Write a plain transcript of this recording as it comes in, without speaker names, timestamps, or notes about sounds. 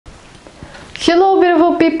Hello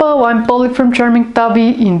beautiful people, I'm Polly from Charming Tabby.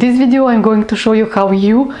 In this video I'm going to show you how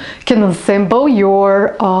you can assemble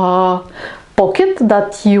your pocket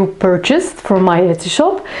that you purchased from my Etsy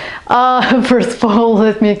shop. First of all,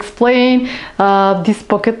 let me explain. This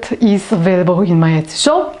pocket is available in my Etsy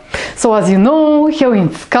shop. So as you know,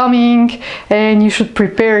 Halloween's coming and you should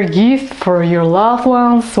prepare a gift for your loved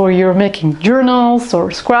ones, or you're making journals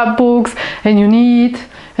or scrapbooks and you need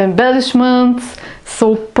embellishments.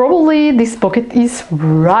 So probably this pocket is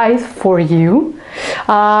right for you.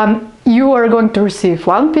 You are going to receive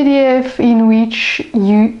one PDF in which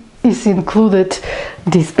is included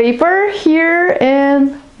this paper here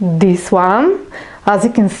and this one. As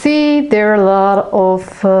you can see, there are a lot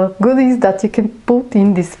of goodies that you can put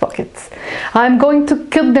in these pockets. I'm going to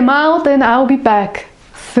cut them out and I'll be back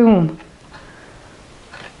soon.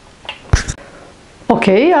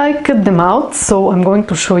 Okay, I cut them out, so I'm going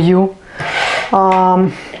to show you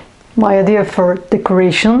my idea for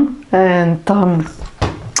decoration and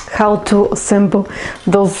how to assemble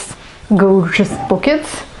those gorgeous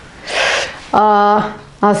pockets.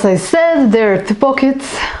 As I said, there are two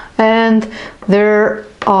pockets and there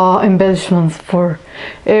are embellishments for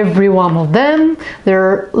every one of them. There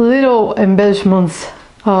are little embellishments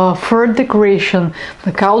for decoration,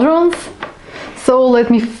 the cauldrons. So let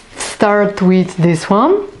me start with this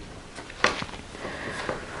one.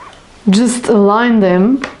 Just align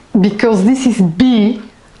them, because this is B.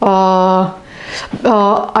 I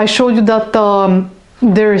showed you that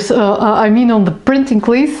there's on the printing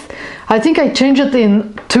list, I think I changed it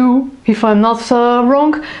in 2 if I'm not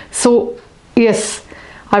wrong. So yes,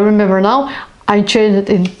 I remember now, I changed it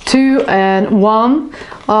in 2 and 1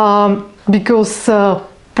 because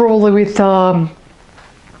probably with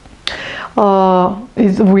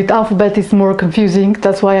alphabet is more confusing.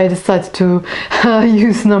 That's why I decided to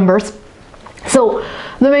use numbers. So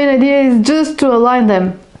the main idea is just to align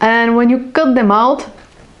them, and when you cut them out,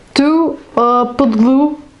 to put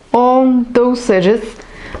glue on those edges,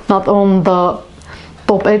 not on the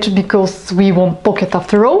top edge, because we want pocket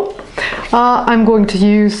after all. I'm going to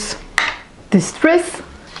use distress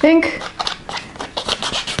ink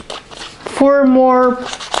for more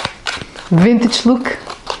vintage look.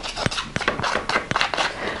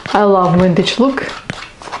 I love vintage look.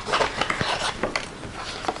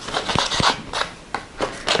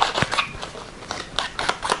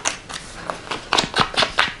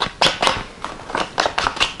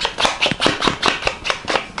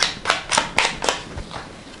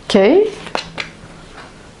 Okay,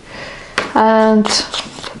 and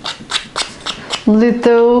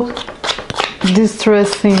little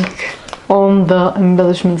distress ink on the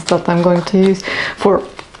embellishments that I'm going to use for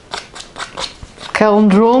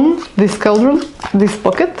Cauldron, this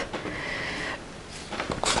pocket.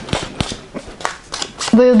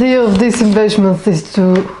 The idea of these embellishments is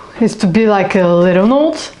to be like a little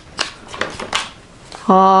note.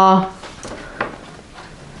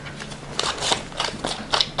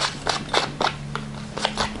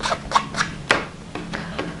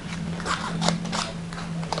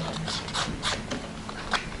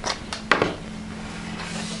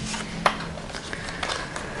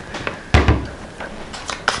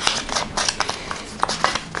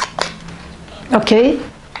 Okay,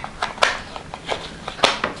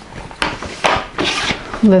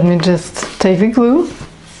 let me just take the glue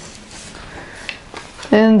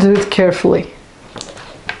and do it carefully.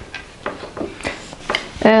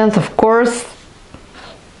 And of course,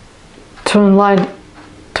 to align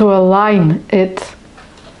it,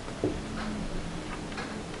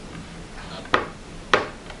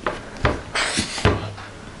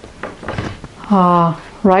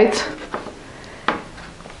 right?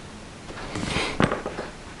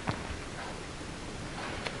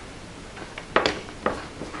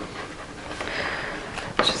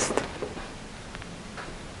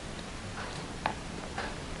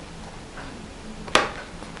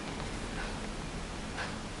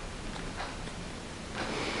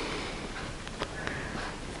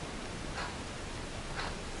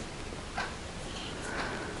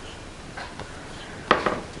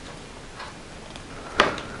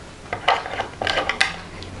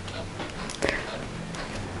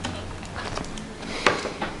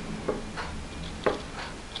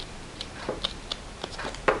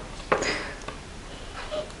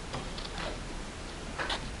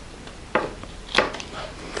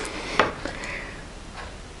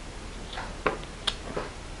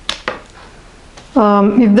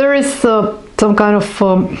 If there is some kind of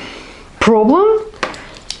problem,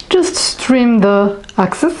 just trim the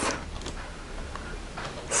axes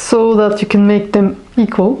so that you can make them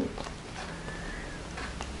equal.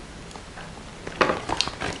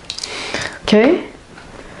 Okay,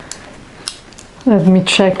 let me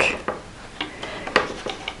check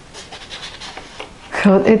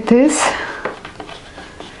how it is,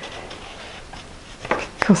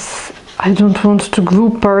 because I don't want to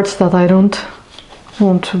glue parts that I don't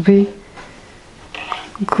want to be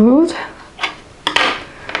glued.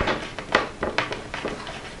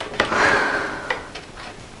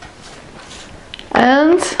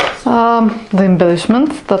 And the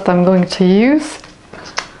embellishment that I'm going to use.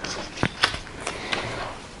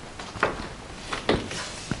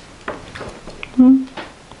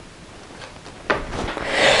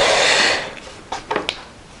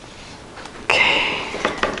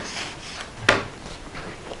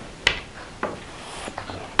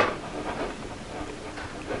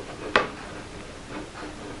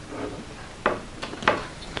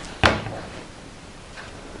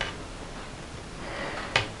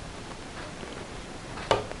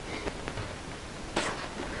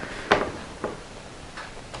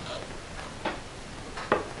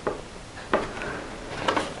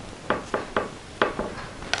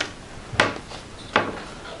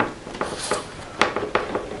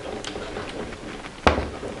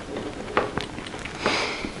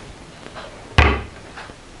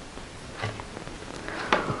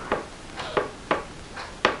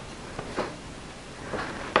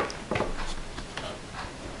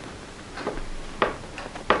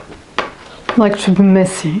 Like to be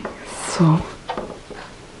messy, so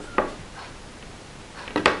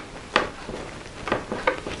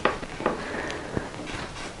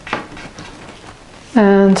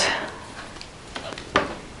and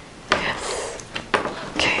yes,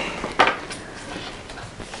 okay.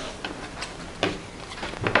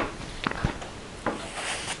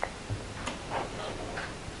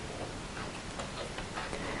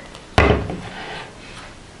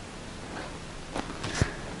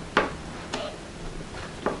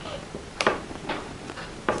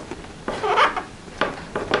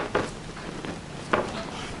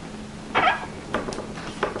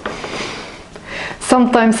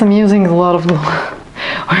 Sometimes I'm using a lot of glue,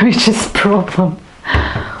 which is a problem.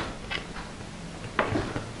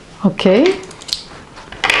 Okay.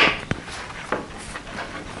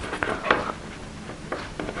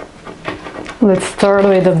 Let's start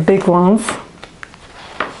with the big ones.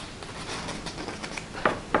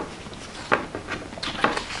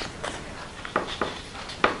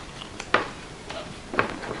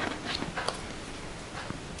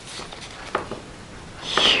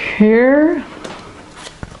 Here.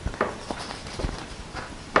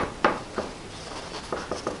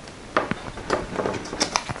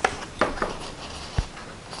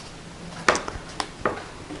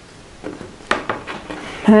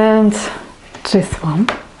 And this one.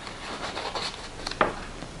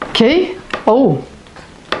 Okay. Oh,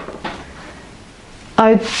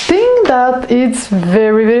 I think that it's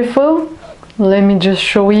very beautiful. Let me just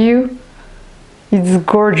show you. It's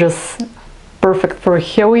gorgeous, perfect for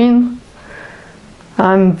Halloween.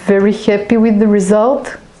 I'm very happy with the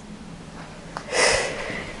result.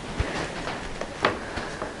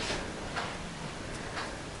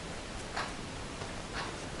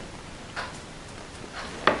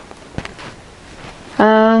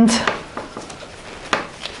 And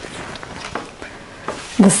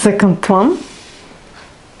the second one.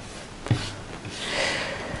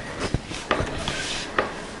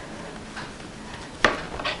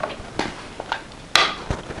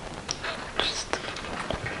 Just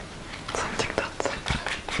something that.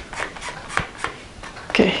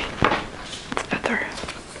 Okay, it's better.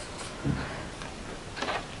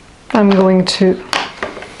 I'm going to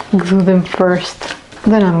glue them first,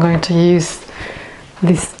 then I'm going to use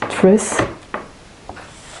this dress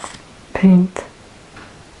paint.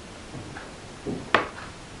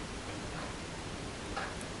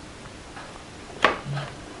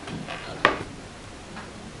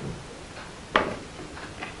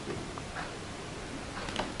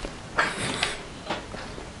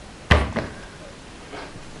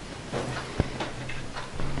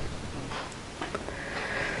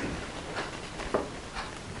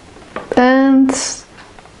 And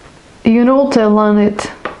you know, to align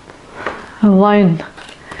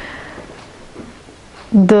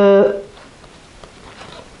the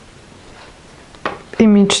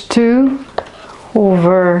image 2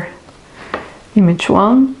 over image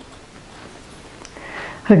 1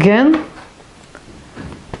 again.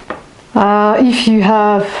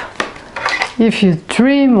 If you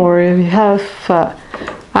trim or if you have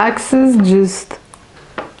axes, just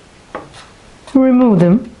remove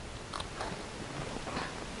them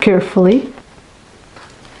carefully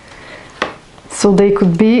so they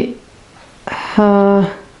could be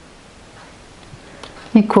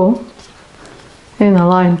equal. in a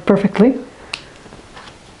line perfectly.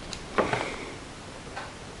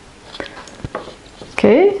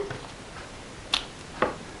 Okay,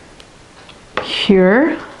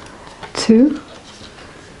 here too.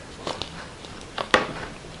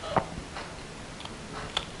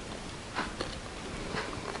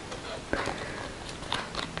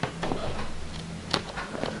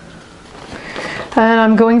 And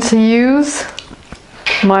I'm going to use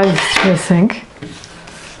my distressing.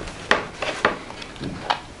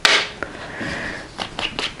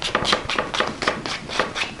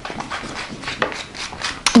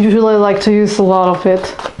 Usually I like to use a lot of it.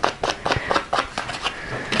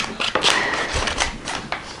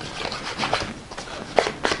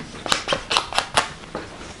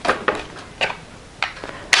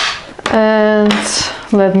 And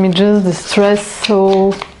let me just distress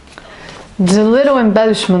so the little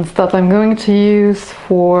embellishments that I'm going to use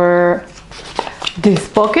for this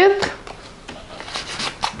pocket.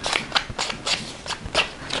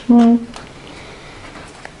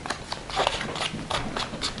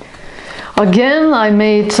 Again, I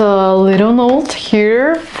made a little note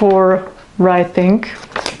here for writing.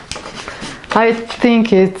 I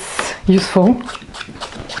think it's useful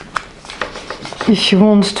if you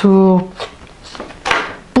want to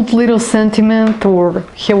put little sentiment or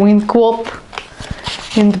Halloween quote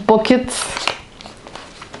in the pockets.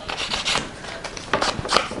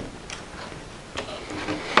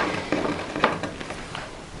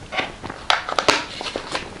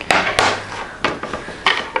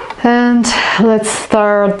 And let's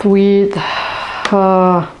start with,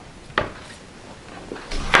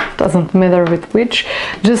 doesn't matter with which,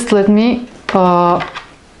 just let me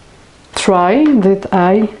try that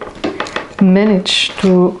I manage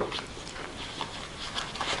to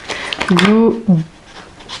do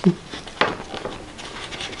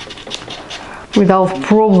without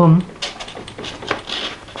problem,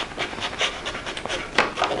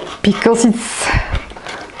 because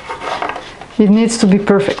it needs to be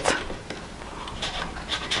perfect.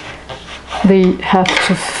 They have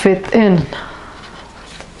to fit in.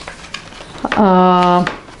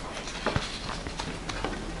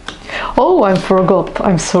 Oh, I forgot,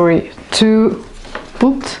 I'm sorry, to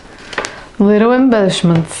put little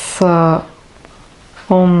embellishments on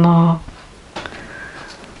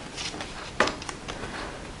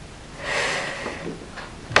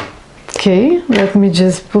okay, let me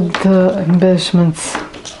just put the embellishments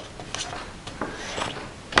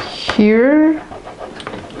here.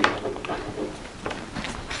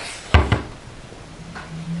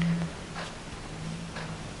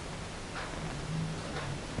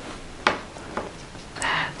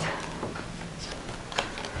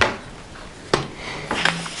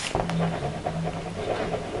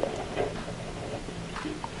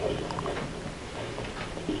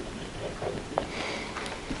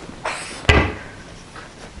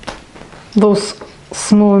 Those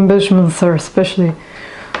small embellishments are especially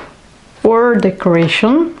for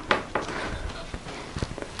decoration.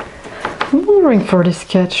 I'm wondering for this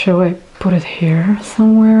cat, shall I put it here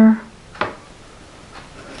somewhere?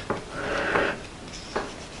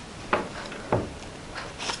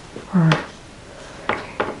 Or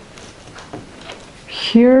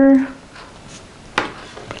here?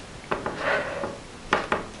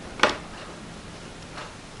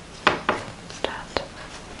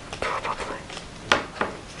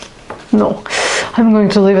 No, I'm going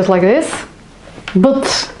to leave it like this,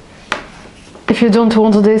 but if you don't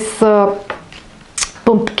want this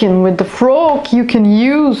pumpkin with the frog, you can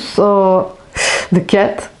use the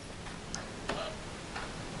cat.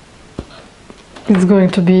 It's going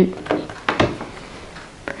to be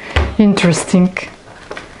interesting.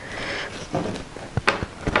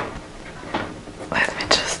 Let me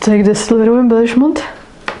just take this little embellishment.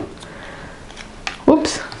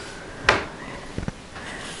 Oops.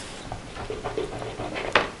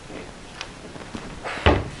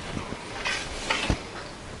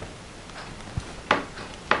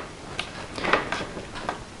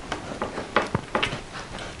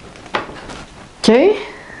 Okay,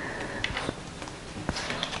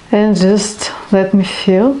 and just let me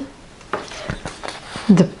fill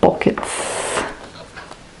the pockets.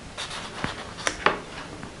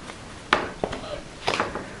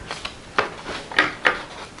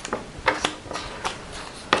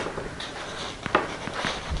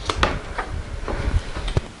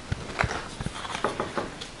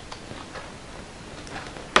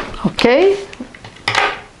 Okay,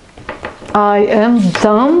 I am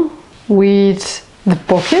done with the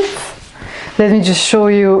pockets. Let me just show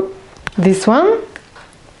you this one.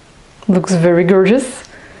 Looks very gorgeous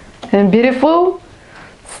and beautiful.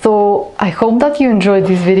 So I hope that you enjoyed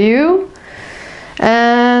this video,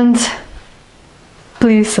 and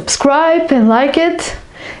please subscribe and like it.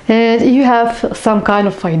 And if you have some kind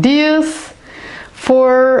of ideas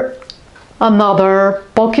for another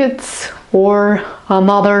pockets or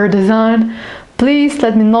another design, please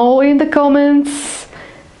let me know in the comments.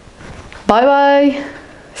 Bye bye,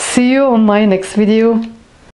 see you on my next video.